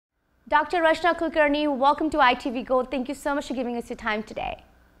Dr. Rachana Kulkarni, welcome to ITV Gold. Thank you so much for giving us your time today.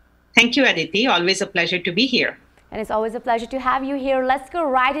 Thank you, Aditi. Always a pleasure to be here. And it's always a pleasure to have you here. Let's go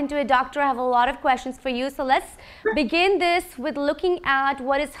right into it, Doctor. I have a lot of questions for you. So let's begin this with looking at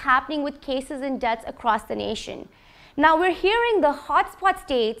what is happening with cases and deaths across the nation. Now, we're hearing the hotspot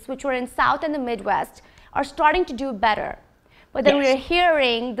states, which were in South and the Midwest, are starting to do better. But then we're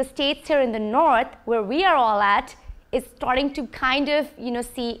hearing the states here in the North, where we are all at, is starting to kind of,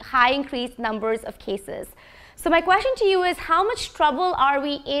 see high increased numbers of cases. So my question to you is, how much trouble are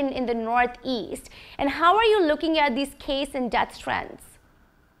we in the Northeast? And how are you looking at these case and death trends?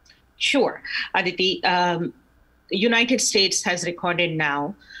 Sure, Aditi. The United States has recorded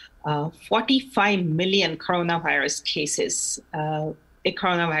now 45 million coronavirus cases,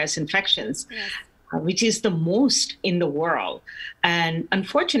 coronavirus infections. Yes. Which is the most in the world. And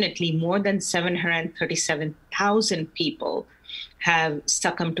unfortunately, more than 737,000 people have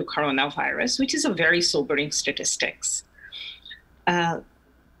succumbed to coronavirus, which is a very sobering statistics.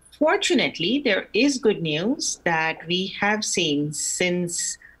 Fortunately, there is good news that we have seen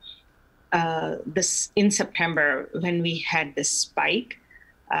since in September, when we had this spike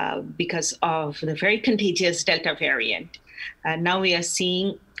because of the very contagious Delta variant. Now we are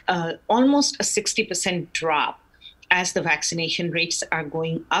seeing almost a 60% drop as the vaccination rates are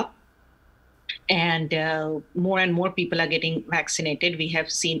going up and more people are getting vaccinated. We have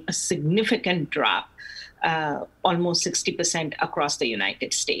seen a significant drop, almost 60% across the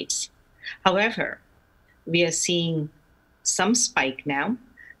United States. However, we are seeing some spike now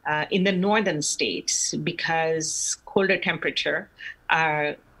in the northern states because colder temperature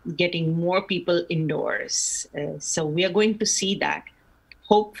are getting more people indoors. So we are going to see that.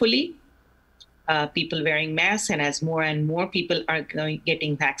 Hopefully, people wearing masks, and as more and more people are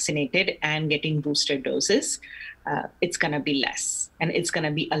getting vaccinated and getting booster doses, it's going to be less. And it's going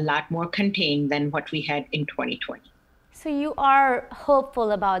to be a lot more contained than what we had in 2020. So you are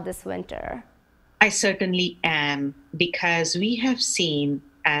hopeful about this winter? I certainly am, because we have seen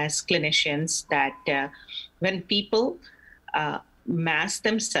as clinicians that when people mask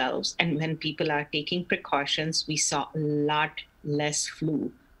themselves and when people are taking precautions, we saw a lot less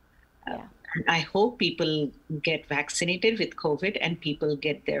flu. I hope people get vaccinated with COVID and people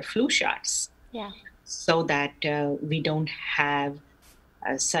get their flu shots so that we don't have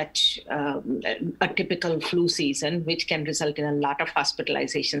such a typical flu season, which can result in a lot of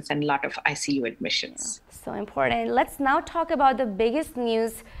hospitalizations and a lot of ICU admissions. So important. Let's now talk about the biggest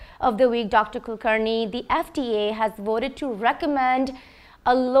news of the week, Dr. Kulkarni. The FDA has voted to recommend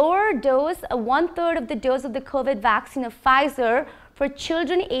a lower dose, a 1/3 of the dose of the COVID vaccine of Pfizer for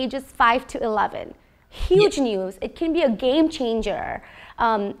children ages 5 to 11. Huge news. It can be a game changer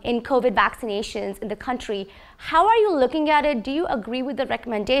in COVID vaccinations in the country. How are you looking at it? Do you agree with the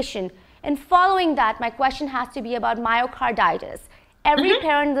recommendation? And following that, my question has to be about myocarditis. Every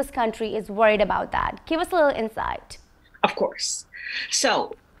parent in this country is worried about that. Give us a little insight. Of course.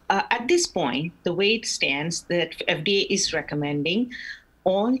 So at this point, the way it stands, that FDA is recommending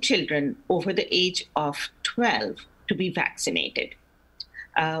all children over the age of 12 to be vaccinated,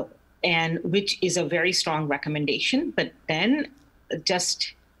 and which is a very strong recommendation. But then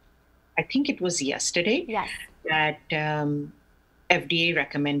I think it was yesterday that FDA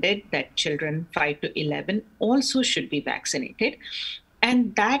recommended that children 5 to 11 also should be vaccinated.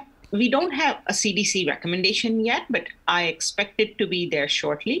 And that we don't have a CDC recommendation yet, but I expect it to be there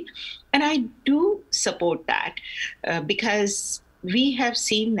shortly. And I do support that because we have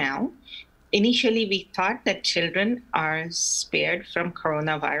seen now, initially we thought that children are spared from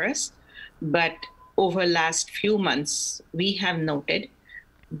coronavirus, but over last few months, we have noted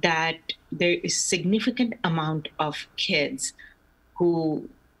that there is significant amount of kids who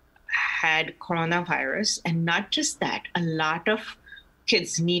had coronavirus, and not just that, a lot of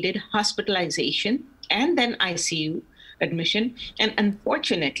kids needed hospitalization and then ICU admission. And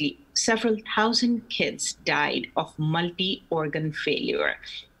unfortunately, several thousand kids died of multi-organ failure.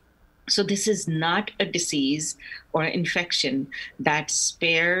 So this is not a disease or infection that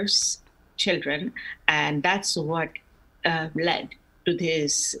spares children. And that's what led to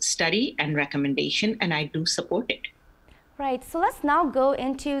this study and recommendation. And I do support it. Right. So let's now go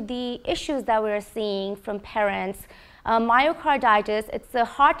into the issues that we're seeing from parents. Myocarditis, it's a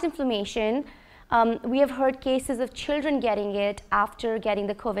heart inflammation. We have heard cases of children getting it after getting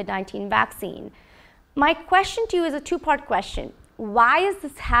the COVID-19 vaccine. My question to you is a two-part question. Why is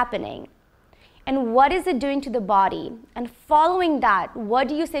this happening? And what is it doing to the body? And following that, what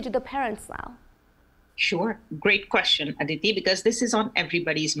do you say to the parents now? Sure. Great question, Aditi, because this is on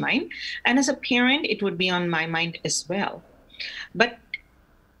everybody's mind. And as a parent, it would be on my mind as well. But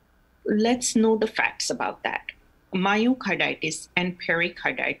let's know the facts about that. Myocarditis and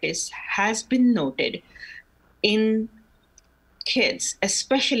pericarditis has been noted in kids,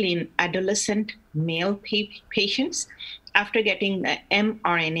 especially in adolescent male patients, after getting the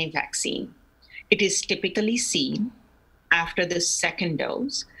mRNA vaccine. It is typically seen after the second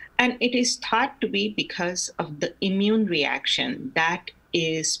dose, and it is thought to be because of the immune reaction that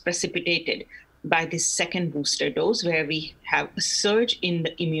is precipitated by this second booster dose, where we have a surge in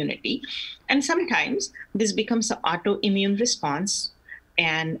the immunity. And sometimes this becomes an autoimmune response,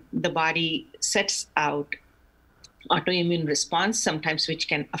 and the body sets out autoimmune response, sometimes which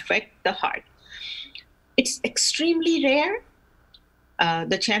can affect the heart. It's extremely rare.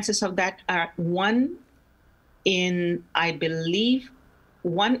 The chances of that are 1 in, I believe,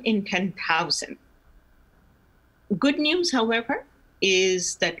 1 in 10,000. Good news, however,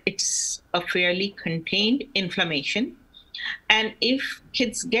 is that it's a fairly contained inflammation. And if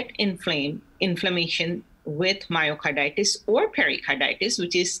kids get inflammation with myocarditis or pericarditis,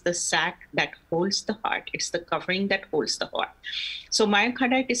 which is the sac that holds the heart, it's the covering that holds the heart. So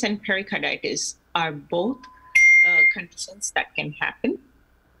myocarditis and pericarditis are both conditions that can happen.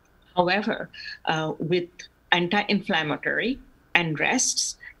 However, with anti-inflammatory and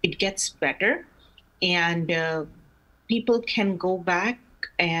rests, it gets better, and people can go back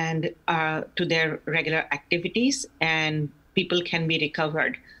and to their regular activities, and people can be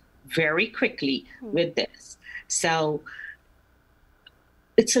recovered very quickly with this. So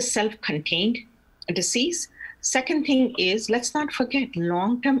it's a self-contained disease. Second thing is, let's not forget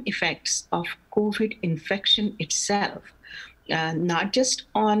long-term effects of COVID infection itself, not just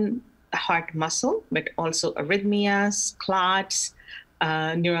on heart muscle, but also arrhythmias, clots,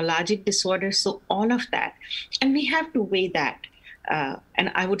 neurologic disorders, so all of that. And we have to weigh that.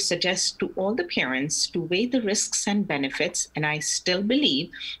 And I would suggest to all the parents to weigh the risks and benefits. And I still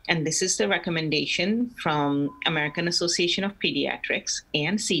believe, and this is the recommendation from American Association of Pediatrics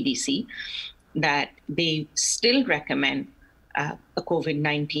and CDC, that they still recommend a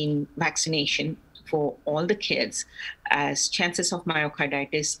COVID-19 vaccination for all the kids, as chances of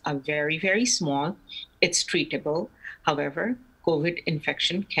myocarditis are very, very small. It's treatable. However, COVID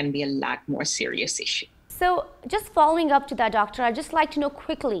infection can be a lot more serious issue. So just following up to that, doctor, I'd just like to know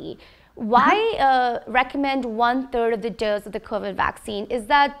quickly, why recommend 1/3 of the dose of the COVID vaccine? Is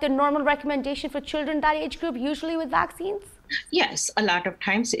that the normal recommendation for children that age group, usually with vaccines? Yes, a lot of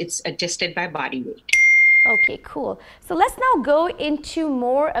times it's adjusted by body weight. Okay, cool. So let's now go into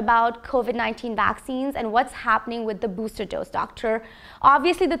more about COVID-19 vaccines and what's happening with the booster dose, doctor.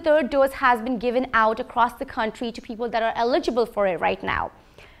 Obviously, the 3rd dose has been given out across the country to people that are eligible for it right now.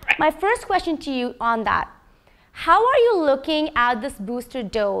 My first question to you on that, how are you looking at this booster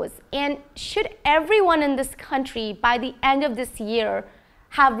dose? And should everyone in this country by the end of this year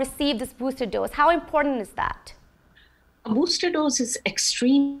have received this booster dose? How important is that? A booster dose is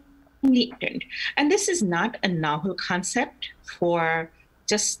extremely important. And this is not a novel concept for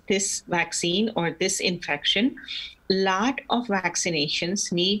just this vaccine or this infection. A lot of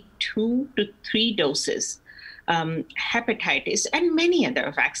vaccinations need 2 to 3 doses. Hepatitis and many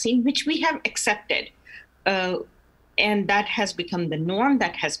other vaccines, which we have accepted. And that has become the norm,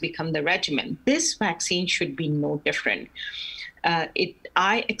 that has become the regimen. This vaccine should be no different.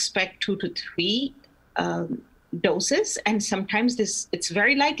 I expect 2 to 3 doses, and sometimes it's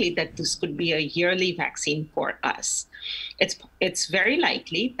very likely that this could be a yearly vaccine for us. It's very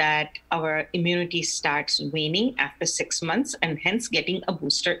likely that our immunity starts waning after 6 months, and hence getting a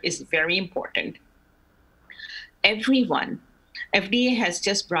booster is very important. Everyone, FDA has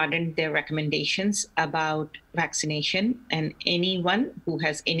just broadened their recommendations about vaccination, and anyone who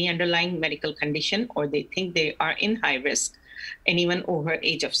has any underlying medical condition or they think they are in high risk, anyone over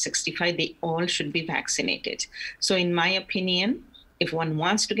age of 65, they all should be vaccinated. So in my opinion, if one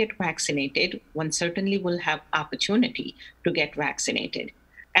wants to get vaccinated, one certainly will have opportunity to get vaccinated.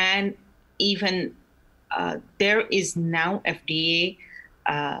 And even there is now FDA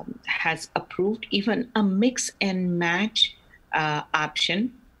has approved even a mix and match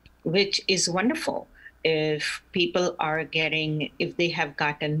option, which is wonderful. If people are if they have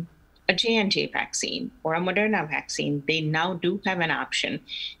gotten a J&J vaccine or a Moderna vaccine, they now do have an option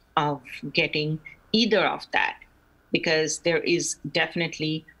of getting either of that, because there is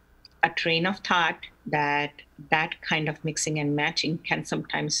definitely a train of thought that that kind of mixing and matching can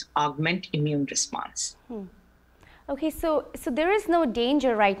sometimes augment immune response. Okay, so there is no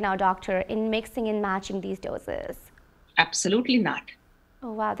danger right now, doctor, in mixing and matching these doses? Absolutely not.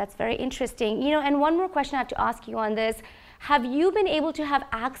 Oh, wow, that's very interesting. And one more question I have to ask you on this. Have you been able to have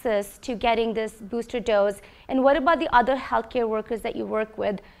access to getting this booster dose? And what about the other healthcare workers that you work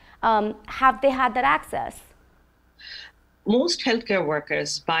with? Have they had that access? Most healthcare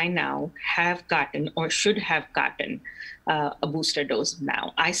workers by now have gotten or should have gotten a booster dose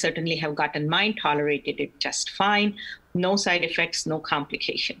now. I certainly have gotten mine, tolerated it just fine. No side effects, no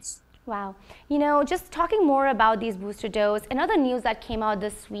complications. Wow. You know, just talking more about these booster doses, another news that came out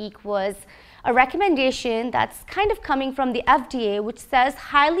this week was a recommendation that's kind of coming from the FDA, which says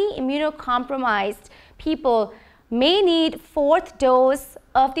highly immunocompromised people may need fourth dose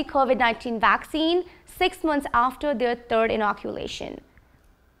of the COVID-19 vaccine 6 months after their third inoculation.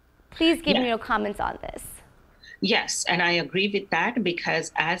 Please give me your comments on this. Yes, and I agree with that,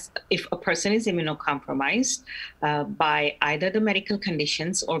 because if a person is immunocompromised by either the medical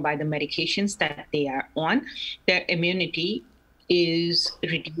conditions or by the medications that they are on, their immunity is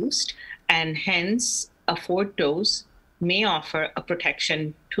reduced, and hence a fourth dose may offer a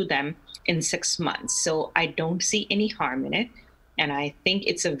protection to them in 6 months. So I don't see any harm in it. And I think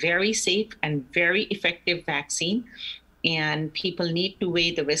it's a very safe and very effective vaccine. And people need to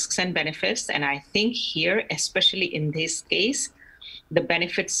weigh the risks and benefits. And I think here, especially in this case, the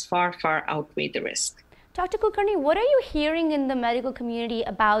benefits far, far outweigh the risk. Dr. Kulkarni, what are you hearing in the medical community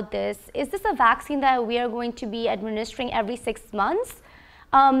about this? Is this a vaccine that we are going to be administering every 6 months?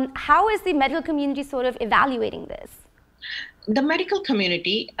 How is the medical community sort of evaluating this? The medical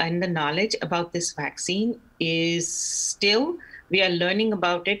community and the knowledge about this vaccine is still, we are learning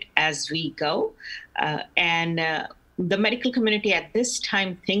about it as we go. The medical community at this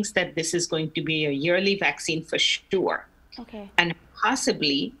time thinks that this is going to be a yearly vaccine for sure. Okay. And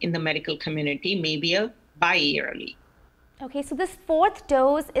possibly in the medical community, maybe a bi-yearly. Okay, so this fourth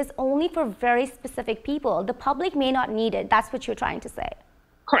dose is only for very specific people. The public may not need it. That's what you're trying to say.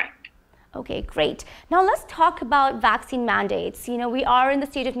 Correct. Okay, great. Now let's talk about vaccine mandates. You know, we are in the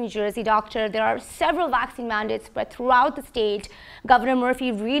state of New Jersey, doctor. There are several vaccine mandates spread throughout the state. Governor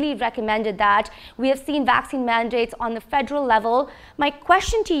Murphy really recommended that. We have seen vaccine mandates on the federal level. My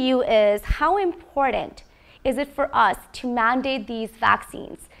question to you is, how important is it for us to mandate these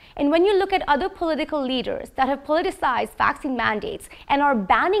vaccines? And when you look at other political leaders that have politicized vaccine mandates and are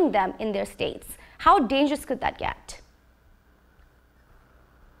banning them in their states, how dangerous could that get?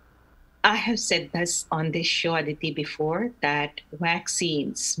 I have said this on this show, Aditi, before, that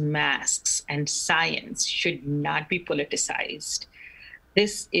vaccines, masks, and science should not be politicized.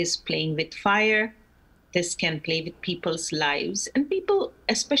 This is playing with fire. This can play with people's lives. And people,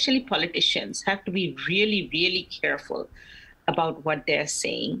 especially politicians, have to be really, really careful about what they're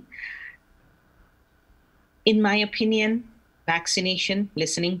saying. In my opinion, vaccination,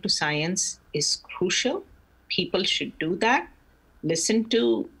 listening to science is crucial. People should do that. Listen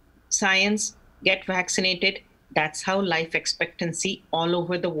to science, get vaccinated. That's how life expectancy all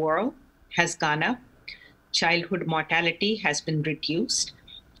over the world has gone up. Childhood mortality has been reduced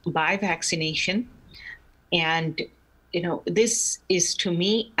by vaccination. And, you know, this is to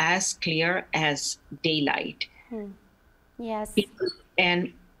me as clear as daylight. Yes.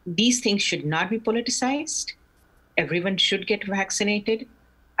 And these things should not be politicized. Everyone should get vaccinated.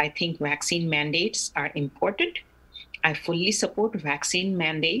 I think vaccine mandates are important. I fully support vaccine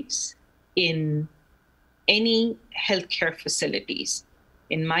mandates in any healthcare facilities.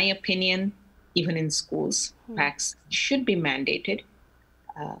 In my opinion, even in schools, vaccines should be mandated.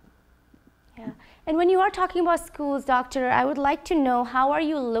 Yeah. And when you are talking about schools, doctor, I would like to know, how are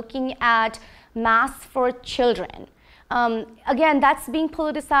you looking at masks for children? Again, that's being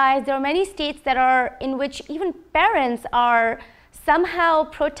politicized. There are many states that are in which even parents are somehow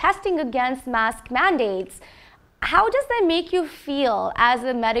protesting against mask mandates. How does that make you feel as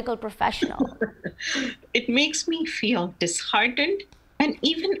a medical professional? It makes me feel disheartened and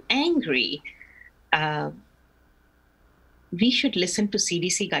even angry. We should listen to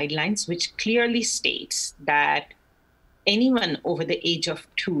CDC guidelines, which clearly states that anyone over the age of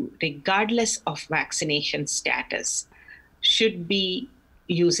 2, regardless of vaccination status, should be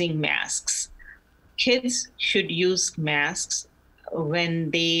using masks. Kids should use masks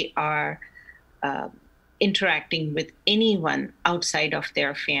when they are interacting with anyone outside of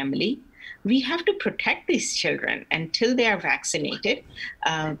their family. We have to protect these children until they are vaccinated.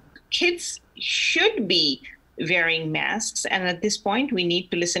 Kids should be wearing masks. And at this point, we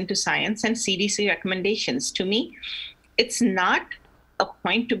need to listen to science and CDC recommendations. To me, it's not a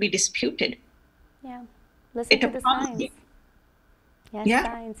point to be disputed. Yeah, listen to the science. Yes, yeah.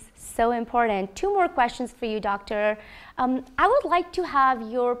 Science, so important. 2 more questions for you, doctor. I would like to have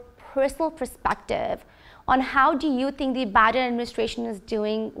your personal perspective on how do you think the Biden administration is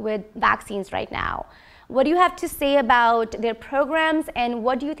doing with vaccines right now? What do you have to say about their programs, and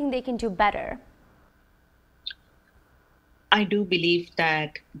what do you think they can do better? I do believe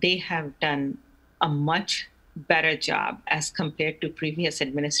that they have done a much better job as compared to previous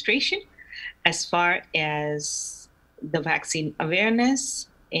administration as far as the vaccine awareness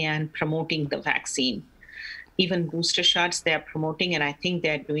and promoting the vaccine. Even booster shots they're promoting, and I think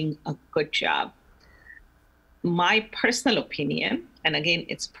they're doing a good job. My personal opinion, and again,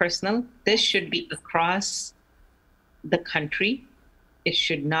 it's personal, this should be across the country. It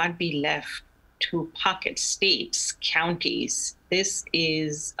should not be left to pocket states, counties. This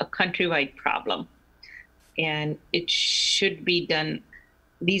is a countrywide problem, and it should be done.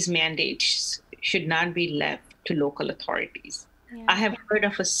 These mandates should not be left to local authorities. Yeah. I have heard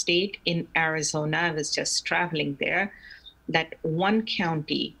of a state in Arizona, I was just traveling there, that one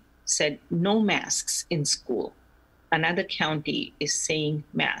county said no masks in school. Another county is saying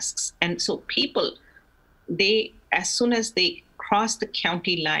masks. And so people, they, as soon as they cross the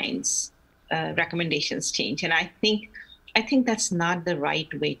county lines, recommendations change. And I think that's not the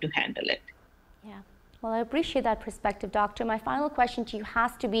right way to handle it. Yeah. Well, I appreciate that perspective, Doctor. My final question to you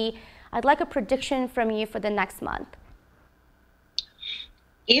has to be, I'd like a prediction from you for the next month.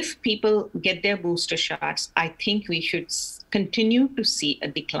 If people get their booster shots, I think we should continue to see a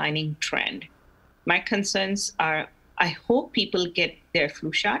declining trend. My concerns are, I hope people get their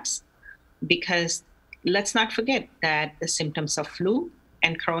flu shots, because let's not forget that the symptoms of flu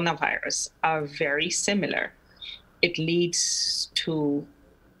and coronavirus are very similar. It leads to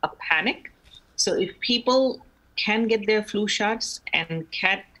a panic. So if people can get their flu shots and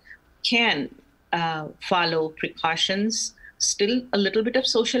can follow precautions, still a little bit of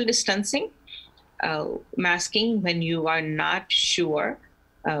social distancing, masking when you are not sure,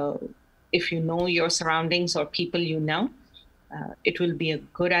 if you know your surroundings or people you know, it will be a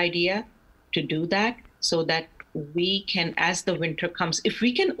good idea to do that, so that we can, as the winter comes, if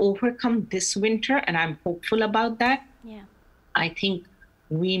we can overcome this winter, and I'm hopeful about that, yeah, I think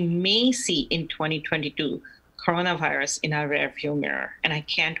we may see in 2022 coronavirus in our rearview mirror, and I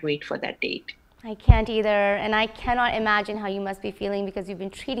can't wait for that date. I can't either, and I cannot imagine how you must be feeling, because you've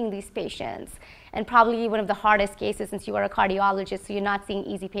been treating these patients, and probably one of the hardest cases since you are a cardiologist, so you're not seeing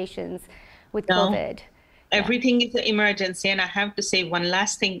easy patients with COVID. Everything is an emergency. And I have to say one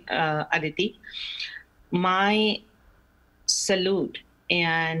last thing, Aditi. My salute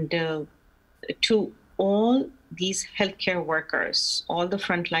and to all these healthcare workers, all the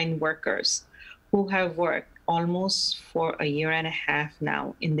frontline workers who have worked almost for a year and a half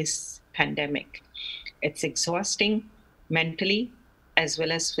now in this pandemic. It's exhausting mentally as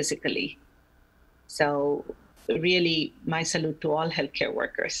well as physically. So really, my salute to all healthcare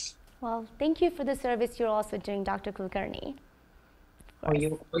workers. Well, thank you for the service you're also doing, Dr. Kulkarni. Oh,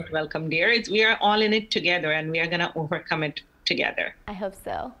 you're quite welcome, dear. We are all in it together, and we are going to overcome it together. I hope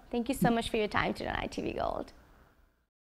so. Thank you so much for your time today on ITV Gold.